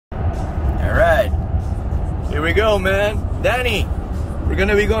Here we go, man. Danny, we're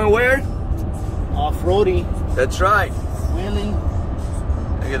gonna be going where? Off-roading. That's right. Wheeling.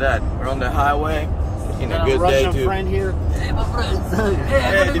 Look at that. We're on the highway. In a good day Russian too. friend here. Hey, my friend.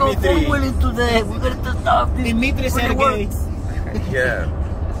 Hey, I'm gonna Dimitri. go wheeling today. We're gonna stop this. Dimitri Sergey. Yeah.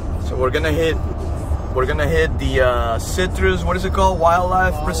 So we're gonna hit the citrus. What is it called?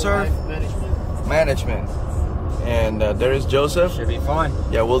 Wildlife Preserve Management. And there is Joseph. Should be fun.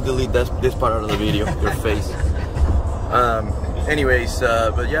 Yeah, we'll delete this part out of the video. Your face. Anyways,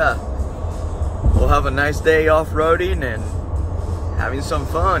 but yeah, we'll have a nice day off-roading and having some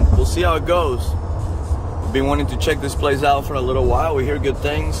fun. We'll see how it goes. Been wanting to check this place out for a little while. We hear good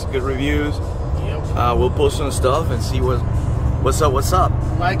things, good reviews. Yep. We'll post some stuff and see what's up.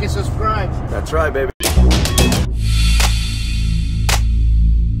 Like and subscribe. That's right, baby.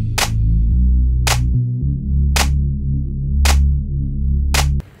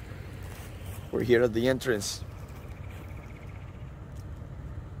 We're here at the entrance.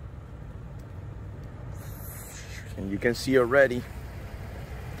 And you can see already,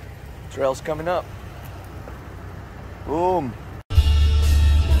 trails coming up. Boom.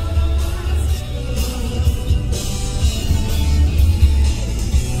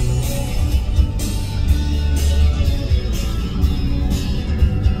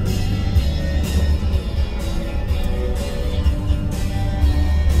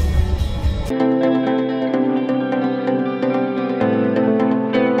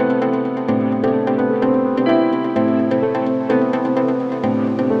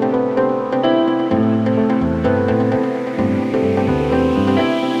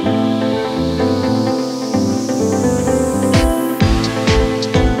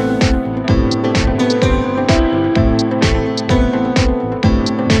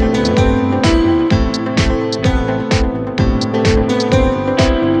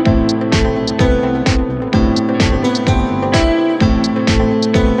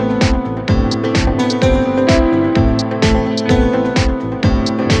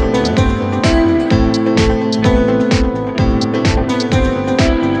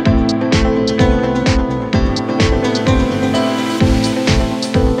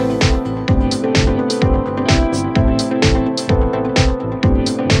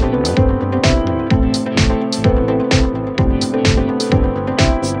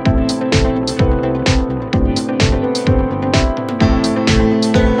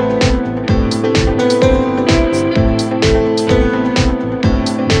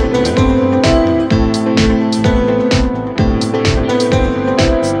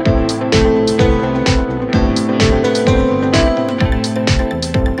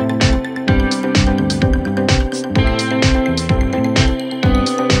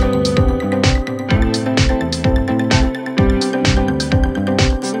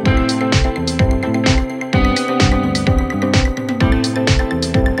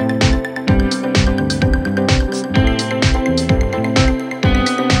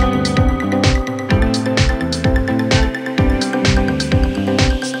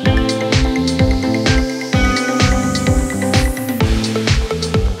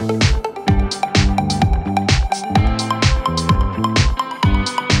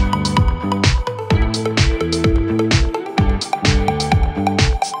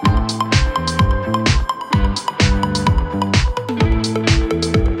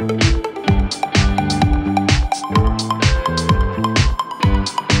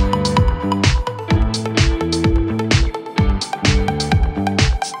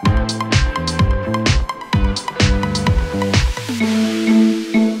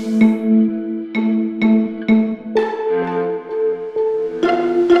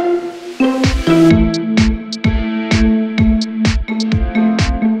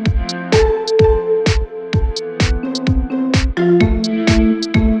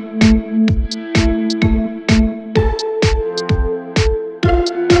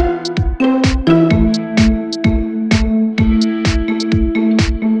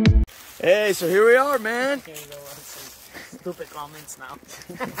 Hey, so here we are, man. Stupid comments now.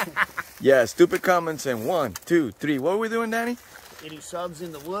 Yeah, stupid comments and 1, 2, 3. What are we doing, Danny? Eating subs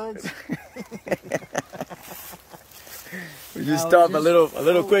in the woods. We just stopped a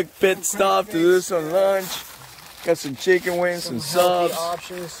little quick pit stop to do some lunch. Got some chicken wings, some subs.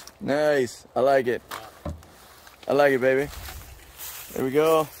 Options. Nice. I like it. I like it, baby. There we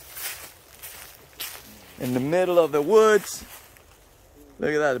go. In the middle of the woods.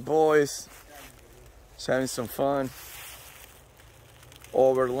 Look at that, the boys. Just having some fun.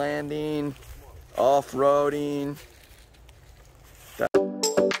 Overlanding, off-roading.